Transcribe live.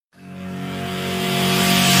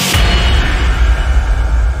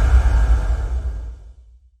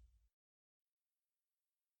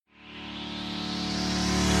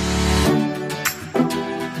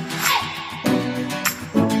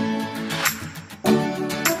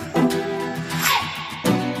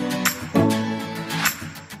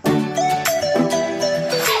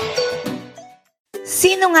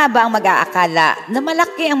Sino nga ba ang mag-aakala na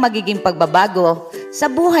malaki ang magiging pagbabago sa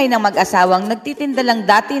buhay ng mag-asawang nagtitinda lang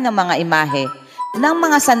dati ng mga imahe ng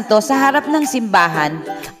mga santo sa harap ng simbahan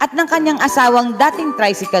at ng kanyang asawang dating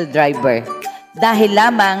tricycle driver dahil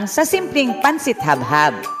lamang sa simpleng pansit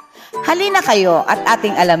habhab. Halina kayo at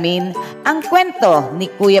ating alamin ang kwento ni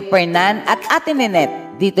Kuya Ferneth at Ate Hanep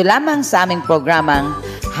dito lamang sa aming programang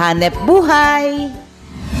Hanep Buhay!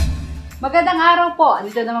 Magandang araw po!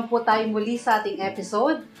 Andito naman po tayo muli sa ating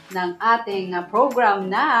episode ng ating program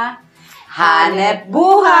na Hanep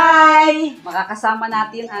Buhay! Makakasama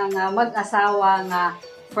natin ang mag-asawang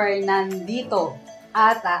Fernandito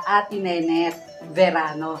at Ate Hanep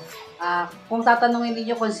Verano. Kung tatanungin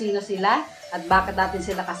niyo kung sino sila at bakit natin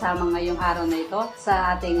sila kasama ngayong araw na ito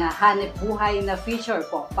sa ating Hanep Buhay na feature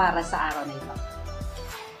po para sa araw na ito.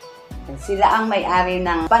 Sila ang may-ari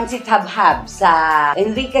ng Pansit HabHab sa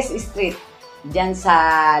Enriquez Street, dyan sa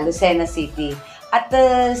Lucena City. At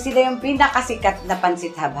sila yung pinakasikat na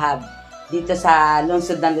Pansit HabHab dito sa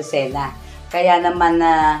lungsod ng Lucena. Kaya naman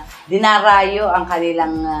dinarayo ang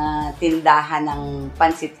kanilang tindahan ng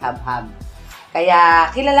Pansit HabHab.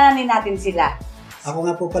 Kaya kilalanin natin sila. Ako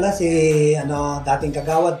nga po pala si dating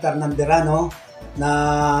kagawad Ferneth Verano na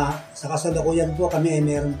sa kasalukuyan po kami ay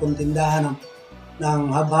mayroon pong tindahan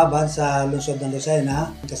ng habhaban sa lungsod ng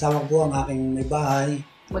Lucena. Kasama po ang aking may bahay.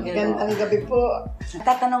 Magandang gabi po.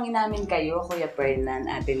 Tatanungin namin kayo, Kuya Ferneth,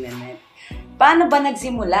 Ate Hanep. Paano ba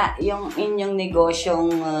nagsimula yung inyong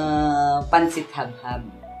negosyong Pansit HabHab?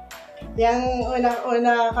 Yung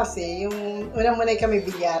una kasi, yung unang muna kami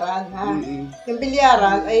bilyaran, ha? Yung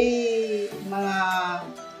bilyaran ay mga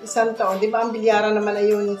isang taon. Di ba ang bilyaran naman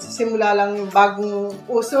ay yung simula lang yung bagong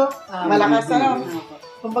uso, malakas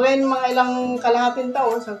Kumbaga yung mga ilang kalahating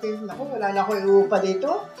taon, sabi, naku, wala na ako iupa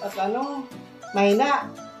dito. At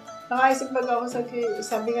mahina. Nakaisip ako,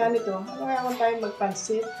 sabi nga nito, ano kaya kung tayo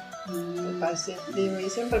magpansit? Magpansit.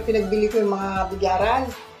 Siyempre, pinagbili ko yung mga bigyaran.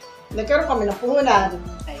 Nagkaroon kami ng puhunan.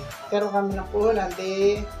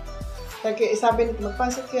 Sabi nito,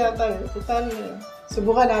 magpansit kaya tayo. Total,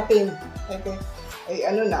 subukan natin.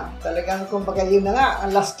 Talagang kumbaga yun na nga,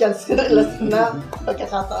 ang last chance na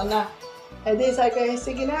pagkakataon na. Sabi ko,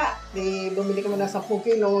 sige na. Bumili kami ng 10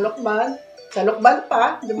 kilong lokban. Sa lokban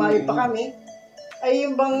pa, dumayo pa kami. Ay,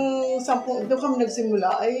 yung bang 10, doon kami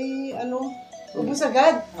nagsimula, ubus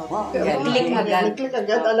agad. Nag-click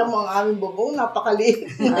agad. Alam mo, ang aming bubong, napakaliit.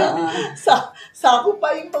 Sako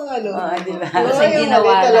pa yung pang Diba?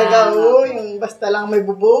 Yung basta lang may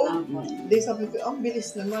bubong. Sabi ko,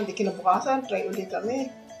 bilis naman. Kinabukasan, try ulit kami.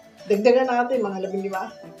 Dagdagan natin, mga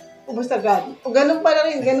 15. Ubus agad. O ganun pala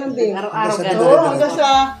rin, ganun din. Araw-araw ganun. Oo, hanggang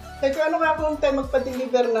sa, ano kaya kung tayo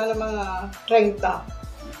magpa-deliver na ng mga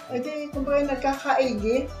 30? Kumbaga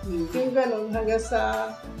nagkakaigi. Yung ganun, hanggang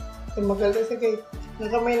sa, tumagal kasi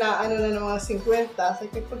nung kami na ng mga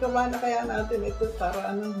 50, pagkaba na kaya natin ito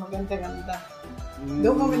para maganda-ganda.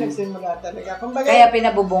 Doon kami nagsimula talaga. Kumbaga, kaya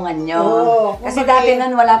pinabubungan nyo. Kasi dati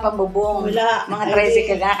nun wala pang bubong. Wala. Mga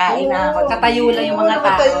tricycle na, kain na ako. Katayo lang yung mga tao.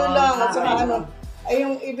 Katayo lang. At saka ay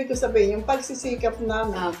yung ibig ko sabihin, yung pagsisikap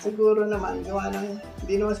namin, siguro naman, gawa ng,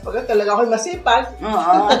 hindi naman pagkat talaga ako'y masipag.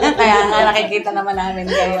 Oo, kaya nga nakikita naman namin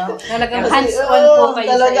kayo. Talagang hands-on po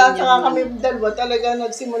kayo talaga, sa inyo. Saka kami dalawa, talaga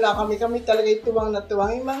nagsimula kami talaga tuwang na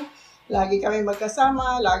tuwang. Lagi kami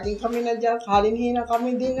magkasama, laging kami nandiyan, kalinhinan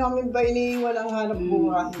kami, hindi namin ba iniiwan ang hanap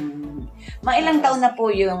buhay. Mga ilang taon na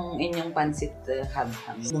po yung inyong Pansit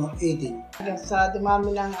HabHab? Mga 18. Sa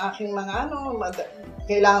dumami ng aking mga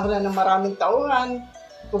kailangan ko na ng maraming tauhan.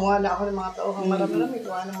 Kumuha na ako ng mga tauhan marami.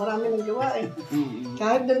 Kumuha na marami ng gawa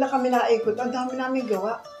Kahit doon na kami naikot, ang dami namin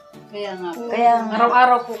gawa. Kaya nga. Kaya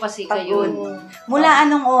araw-araw po kasi kayo. Mula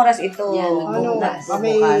anong oras ito?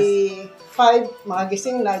 Kami 5, mga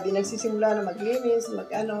gising na, di nagsisimula na maglinis,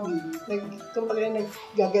 kumbaga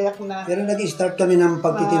naggagayak na. Pero nag-start kami ng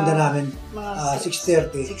pagtitinda namin 6:30.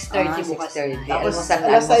 6:30 bukas. Tapos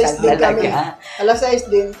alas 6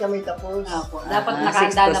 din kami tapos. Dapat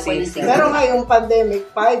nakahanda na po yung 6. Pero ngayong pandemic,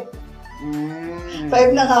 5.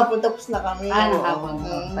 5 na hapon tapos na kami. Hapon.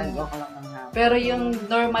 5 o'clock ng hapon. Pero yung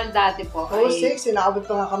normal dati po ay 6, sinaabot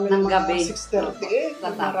pa nga kami ng mga 6:30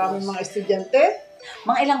 Maraming mga estudyante.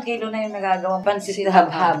 Mga ilang kilo na yung nagagawang Pansit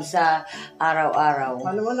HabHab sa araw-araw?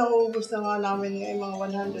 Ano mo, nauubos na nga namin yung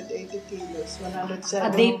mga 180 kilos, 170.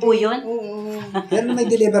 A day po yun? Pero may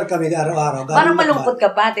deliver kami araw-araw. Parang malungkot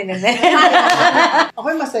ka pa, Tinene.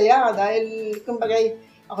 Ako'y masaya dahil, kumbaga,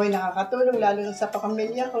 ako'y nakakatulong, lalo na sa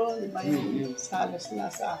pamilya ko. Di ba yung salos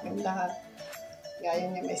na sa akin lahat. Gaya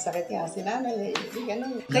niya, may sakit nga si nanay,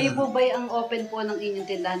 ganun. Kayo po ba ang open po ng inyong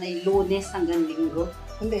tindahan ay Lunes hanggang Linggo?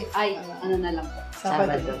 Hindi. Ay, ano na lang po?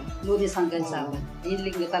 Sabado. Lunes hanggang Sabado. Yung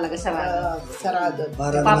linggo talaga sarado. Sarado.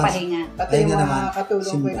 Para naman, Papahinga. Pati yung Pahinga mga naman. katulong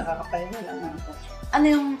ko Simba. yung nakakapahinga naman. Ano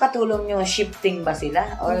yung katulong nyo? Shifting ba sila?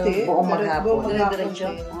 O Hindi, buong buong maghapon? maghapon Diretso.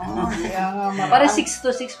 din. Ah. Kaya nga Para marami. 6 to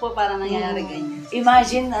 6 po para nangyayari ganyan.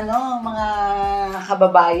 Imagine, mga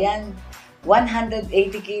kababayan, 180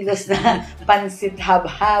 kilos na pansit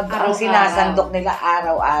habhab ang Araw-araw. sinasandok nila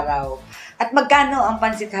araw-araw. At magkano ang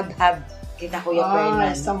pansit habhab? Kita Kuya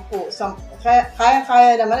Fernand. 10.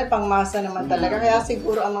 Kaya naman, pangmasa naman talaga. Kaya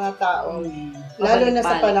siguro ang mga tao, lalo na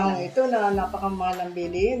sa Pabalik-balik panahon lang. ito na napakamahal ang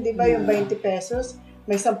bilihin. Di ba yung 20 pesos,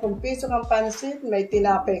 may 10 piso kang pansit, may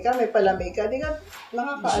tinapay ka, may palamig ka. Di ka Busog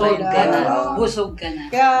nakakaalala. ka na. Oo. Busog ka na.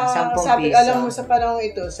 Kaya 10 sabi, piso. alam mo sa panahon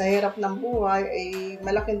ito, sa hirap ng buhay, ay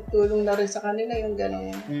malaking tulong na rin sa kanila yung gano'ng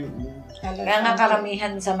Kaya nga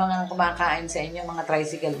karamihan sa mga kumakain sa inyo, mga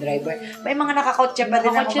tricycle driver, may mga nakakotse pa din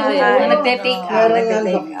na Nakakotse kumakain. din. Nagte-take out. Meron nga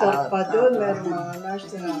Nagte-take doktor out. pa doon, meron mga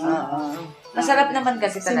nurse na. Oo. Masarap naman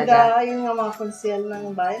kasi talaga. Sinda, yung mga konsyel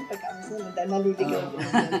ng bayan, pag kami sa naliligaw.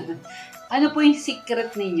 Ano po yung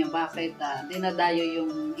secret ninyo? Bakit dinadayo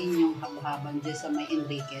yung inyong habhaban dyan sa may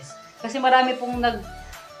Enriquez? Kasi marami pong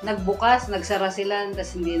nagbukas, nagsara sila,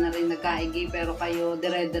 tapos hindi na rin nagkaigi, pero kayo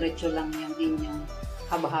dire-diretso lang yung inyong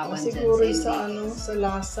habhaban dyan Siguro sa sa Enriquez. sa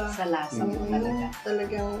lasa. Sa lasa po talaga.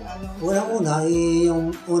 Talagang Unang-una,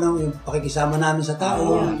 yung pakikisama namin sa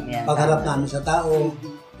tao, Yan. pagharap namin sa tao,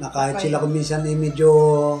 na kahit sila kung minsan medyo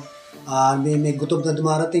may gutom na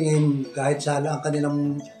dumarating, kahit sala ang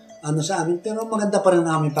kanilang sa amin, pero maganda pa rin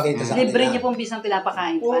namin pakita sa kanila. Libre niyo pong bisang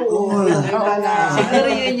pinapakain pa. Oo, iba na. Siguro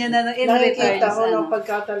yun yun na in return Nakikita ko sa ng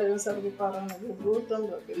pagkatalagang sabi parang nagugutom,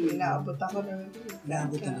 inaabot ako ng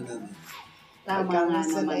Naabutan na namin. Tama nga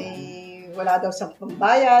minsan naman. ay wala daw sa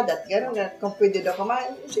pambayad at gano'n. Kung pwede daw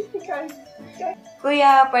kumain, sige kain.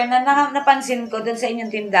 Kuya Fernand, napansin ko dun sa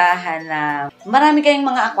inyong tindahan na marami kayong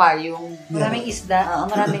mga aquarium. Maraming isda. Oo,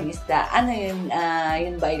 maraming isda. Ano yun?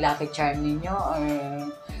 Yun ba ay lucky charm ninyo?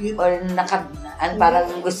 Or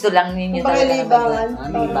parang gusto lang ninyo Kumbaga talaga libangan.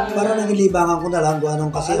 libangan. Parang nagilibangan ko na lang kung anong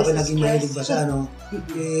kasi ako naging mahilig ba sa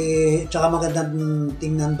tsaka magandang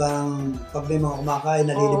tingnan bang pag may mga kumakain,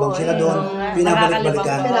 nalilibang sila doon, oo nga.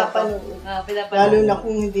 pinabalik-balikan. Pinapanood. Pinapanood. Lalo na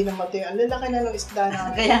kung hindi namatay. Ang lalaki na ng isda na.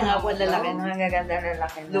 Kaya nga po, lalaki Ang na. mga gaganda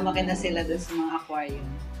lalaki. Lumaki na sila doon sa mga aquarium.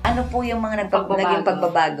 Ano po yung mga Pagbabago. naging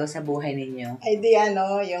pagbabago sa buhay ninyo? Ay di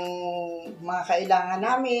yung mga kailangan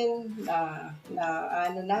namin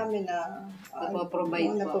na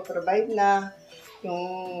Nagpo-provide po. nagpo-provide na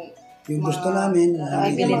yung Yung gusto namin,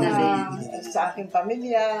 bili na din. sa aking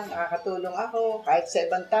pamilya, nakakatulong ako, kahit sa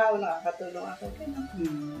ibang tao, nakakatulong ako.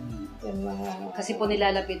 Yan mga Kasi po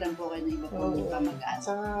nilalapitan po kayo ng iba po yung kamag-anak.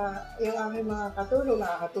 Sa yung aking mga katulong,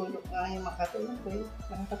 nakakatulong nga yung mga katulong ko,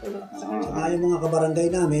 nakakatulong ako sa kanila. Saka yung mga kabarangay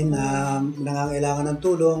namin na nangangailangan ng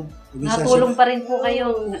tulong. Natulong pa rin po kayo.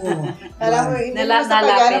 Oo. Alam mo, hindi naman sa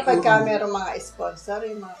Nalapit. pagkano pagka merong mga sponsor,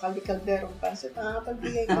 yung mga kalbi-kalberong pansit,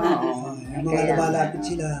 nakakapagbigay ko. Yung mga lumalapit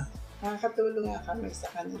sila. Nakakatulong nga kami sa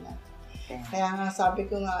kanila. Kaya nga sabi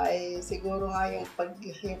ko nga ay siguro nga yung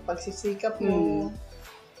pagsisikap mo,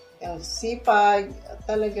 yung sipag,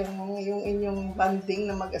 talagang yung inyong banding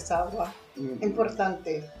na mag-asawa,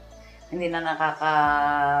 importante. Hindi na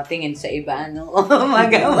nakakatingin sa iba,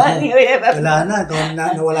 magawa niyo. Wala na.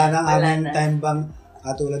 Nawala na ang Wala aming na. time bank.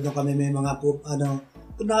 Katulad nung kami may mga kung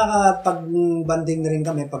nakakapag-banding na rin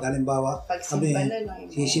kami, pag halimbawa, kami Pagsimba na lang.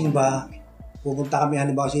 sisimba, pupunta kami,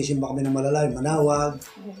 halimbawa sisimba kami ng Malalay, Manawag,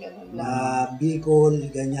 Ganun lang. Bicol,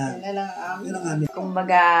 ganyan. Yan na lang ang amin. Yun ang amin.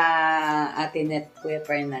 Kumbaga, Ate Net, Kuya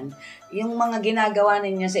Fernand, yung mga ginagawa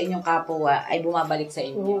ninyo sa inyong kapwa ay bumabalik sa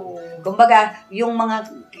inyo. Oo. Kumbaga, yung mga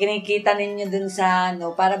kinikita ninyo dun sa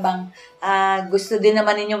para bang gusto din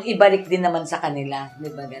naman ninyong ibalik din naman sa kanila.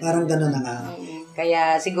 Di ba? Ganun? Parang gano'n na nga.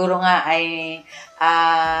 Kaya siguro nga ay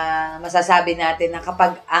masasabi natin na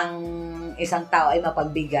kapag ang isang tao ay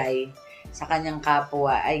mapagbigay sa kanyang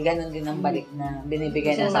kapwa, ay ganun din ang balik na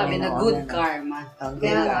binibigay ng Sinasabi na Panginoon. good karma. Oh, good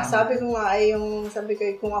Kaya karma. sabi ko nga ay sabi ko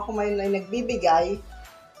kung ako may nagbibigay,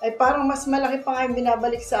 ay parang mas malaki pa nga yung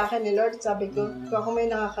binabalik sa akin ni Lord. Sabi ko, kung ako may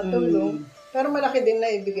nakakatulong, pero malaki din na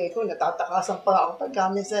ibigay ko. Natatakasan pa ako pag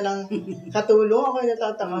minsan ng katulong ako,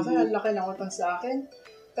 natatakasan. Ang laki ng utang sa akin.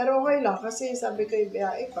 Pero okay lang kasi sabi ko,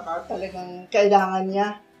 baka talagang kailangan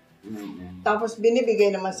niya. Tapos binibigay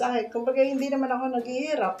naman sa akin. Kumbaga hindi naman ako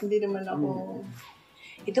naghihirap, hindi naman ako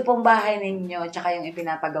Ito pong bahay ninyo, tsaka yung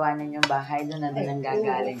ipinapagawa ninyong bahay, doon na din ang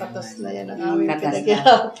gagaling. Katas na yan ang aming Katas na.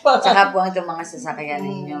 pinaghirapan. Tsaka po ang itong mga sasakyan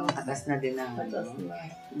ninyo, katas na din ang Katas na.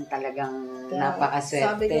 talagang Kaya, napakaswerte.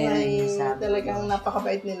 sabi ko ay sabi ko. talagang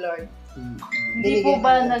napakabait ni Lord. Hindi po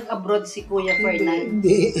ba nag-abroad si Kuya Fernand?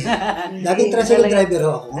 Hindi. Dating tricycle driver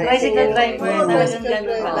ho ako. Tricycle driver, Oo, talagang tricycle ganun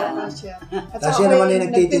driver pala. na siya. At Tapos saka yun naman may yung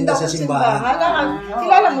nagtitinda sa ako simbahan.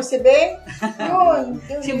 Kilala mo si Beng? Yun.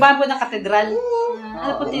 Simbahan po ng katedral.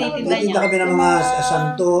 Ano po tinitinda Nagtitinda niya? kami ng mga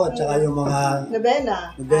santo at saka yung mga Nobena.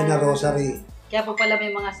 Novena Rosary. Kaya po pala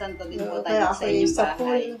may mga santo din po Kaya tayo ako sa inyong sa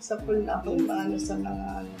bahay. pool na ako maano sa mga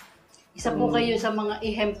ano. Isa po kayo sa mga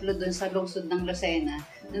ehemplo doon sa lungsod ng Lucena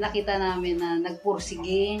na nakita namin na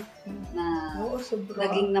nagpursige, na Oo, sobra.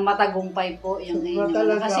 naging namatagumpay po yung Sobra inyong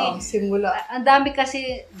talaga kasi ang simula. ang dami kasi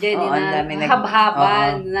Jenny Oo, ang na dami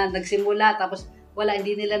habhaban na nagsimula tapos wala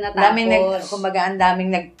hindi nila Daming natapos. kumbaga ang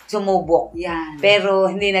daming nagsumubok. Yan.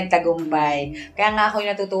 Pero hindi nagtagumpay. Kaya nga ako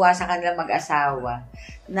natutuwa sa kanila mag-asawa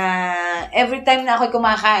na every time na ako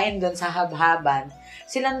kumakain doon sa habhaban,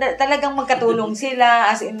 talagang magkatulong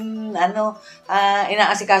sila as in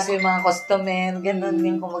inaasikaso yung mga customer, ganun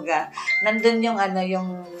yung kumbaga. Nandun yung yung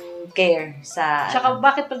care sa Tsaka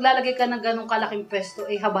bakit paglalagay ka ng ganong kalaking pwesto,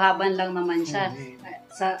 habhaban lang naman siya.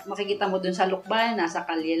 Makikita mo dun sa lukban, nasa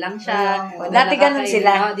kalye lang siya. Dati ganun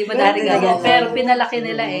sila. Di ba dati Dati ganun? ganun. Pero pinalaki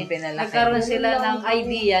nila Pinalaki. Nagkaroon sila ng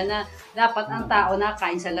idea na dapat ang tao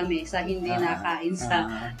nakain sa lamesa, hindi nakain sa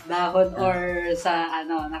dahon or sa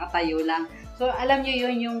nakatayo lang. So alam niyo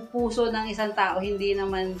yun, yung puso ng isang tao, hindi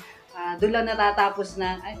naman doon lang natatapos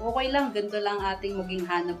na, ay okay lang, ganito lang ating maging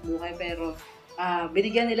hanap buhay. Pero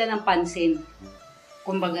binigyan nila ng pansin.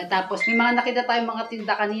 Kumbaga, tapos may mga nakita tayong mga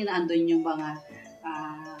tinda kanina, andun yung mga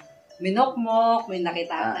minokmok, may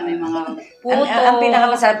nakita na may mga puto. ang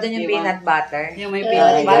pinakamasarap doon yung diba? peanut butter. Yung may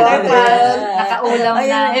peanut butter pa, nakaulam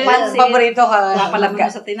na pansit. Paborito ka. Papalaman mo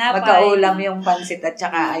sa tinapay. Magkaulam yung pansit at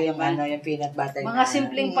saka yung peanut butter. Mga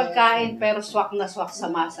simpleng pagkain pero swak na swak sa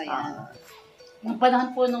masa yan. Yung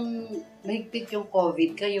panahon po nung mahigpit yung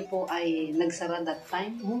COVID, kayo po ay nagsara that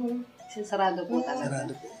time? Sarado po talaga.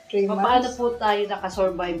 Sarado po. 3 months. Paano po tayo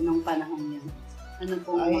nakasurvive ng panahon yan? Ano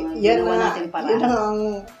po Ay, mga yan ginawa na, natin yun paraan? ang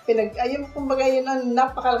kumbaga yun ang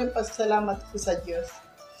napakalaking pasalamat ko sa Diyos.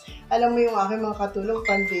 Alam mo yung aking mga katulong,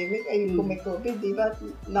 pandemic, ay kung may COVID, di ba?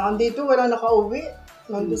 Nakandito, wala nakauwi.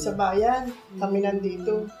 Nandun sa bayan, kami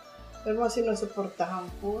nandito. Pero mga sinusuportahan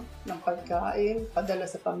ko ng pagkain, padala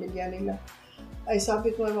sa pamilya nila. Ay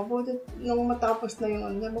sabi ko, mabuti, nung matapos na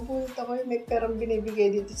yung mabuti ako, may perang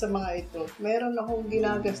binibigay dito sa mga ito. Meron akong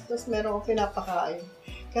ginagastos, meron akong pinapakain.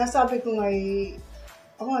 Kaya sabi ko nga,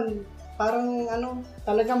 parang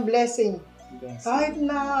talagang blessing. Yes. Kahit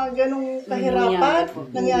na ganong kahirapan,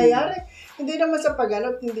 nangyayari. Hindi naman sa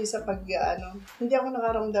hindi sa hindi ako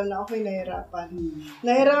nakaramdam na ako'y nahirapan.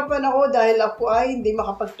 Nahirapan ako dahil ako ay hindi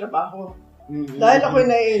makapagtrabaho. Dahil ako'y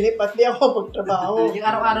naiinip at di ako magtrabaho. Yung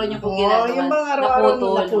araw-araw niyo pong ginagawa, yung mga araw-araw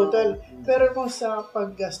naputol. no? Pero kung sa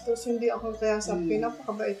paggastos, hindi ako kaya sa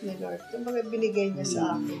pinapakabait ni Lord. Yung mga binigay niya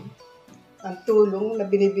sa akin. Ang tulong na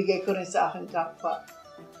binibigay ko rin sa aking kapwa.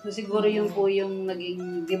 So, siguro yun po yung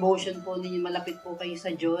naging devotion po ninyo, malapit po kayo sa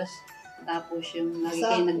Diyos. Tapos yung lagi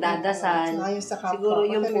kayo nagdadasal. Sa kapwa Siguro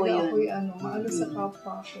yun po yun. Ako'y maano sa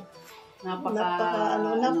kapwa ko. Napaka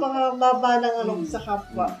Napakababa ng sa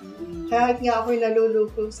kapwa. Kahit nga ako'y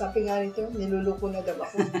naluluko, sabi nga nito, niluluko na daw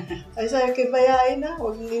ako. Ay sabi ko, bayain na.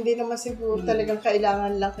 Hindi naman siguro talagang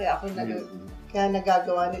kailangan lang kaya ako'y naluluko. Kaya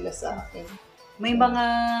nagagawa nila sa akin. May mga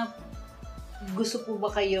gusto po ba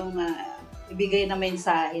kayong ibigay na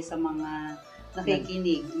mensahe sa mga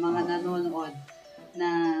nakikinig, mga nanonood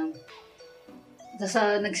na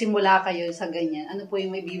nagsimula kayo sa ganyan? Ano po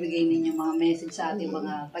yung may bibigay ninyo mga message sa ating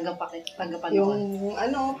mga tagapanood?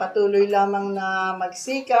 Yung patuloy lamang na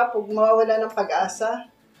magsikap, huwag mawawala ng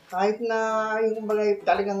pag-asa. Kahit na yung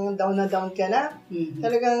talagang down na down ka na,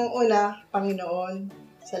 talagang Panginoon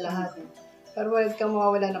sa lahat. Pero huwag kang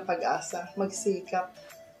mawawala ng pag-asa. Magsikap.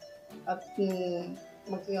 At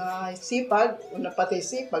magsipag, pati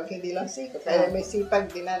sipag, hindi lang sikap. Kaya may sipag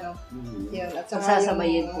din, Yun. At saka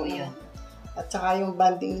Pagsasabayin po yun. At saka yung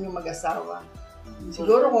banding yung mag-asawa.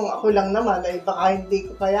 Siguro kung ako lang naman, ay baka hindi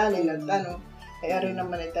ko kayanin at kaya rin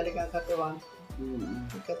naman ay talagang katuwang.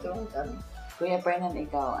 Katuwang kami. Kuya Fernand,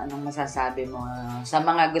 ikaw, anong masasabi mo sa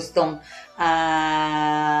mga gustong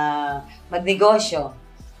magnegosyo?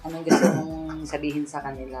 Anong gusto mong sabihin sa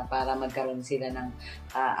kanila para magkaroon sila ng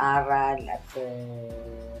aral at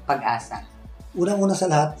pag-asa? Unang-una sa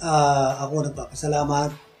lahat, ako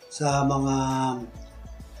nagpapasalamat sa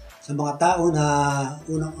mga tao na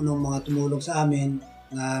unang-unang mga tumulong sa amin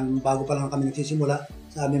na bago pa lang kami nagsisimula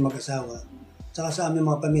sa aming mag-asawa. Tsaka sa aming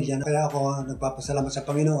mga pamilya. Kaya ako nagpapasalamat sa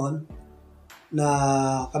Panginoon na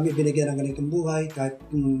kami binigyan ng ganitong buhay kahit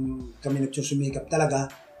kami nagsusumikap talaga,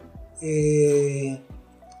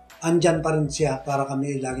 andyan pa rin siya para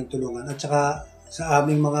kami laging tulungan. At saka sa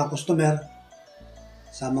aming mga customer,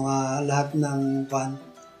 sa mga lahat ng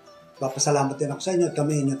papasalamat din ako sa inyo at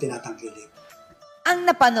kami inyong tinatangkilik. Ang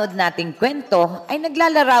napanood nating kwento ay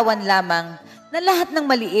naglalarawan lamang na lahat ng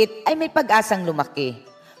maliit ay may pag-asang lumaki.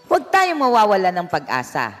 Huwag tayong mawawala ng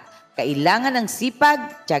pag-asa. Kailangan ng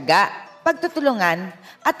sipag, tiyaga, pagtutulungan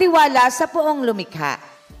at tiwala sa Poong lumikha.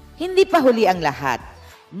 Hindi pa huli ang lahat.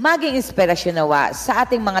 Maging inspirasyon nawa sa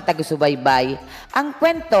ating mga taga-subaybay ang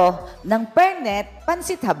kwento ng Ferneth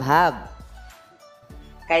Pansit HabHab.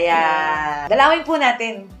 Kaya dalawin po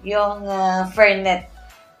natin yung Ferneth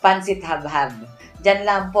Pansit HabHab. Diyan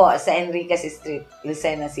lang po sa Enriquez Street,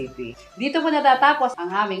 Lucena City. Dito po natatapos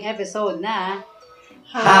ang aming episode na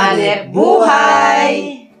Hanep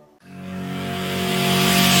Buhay!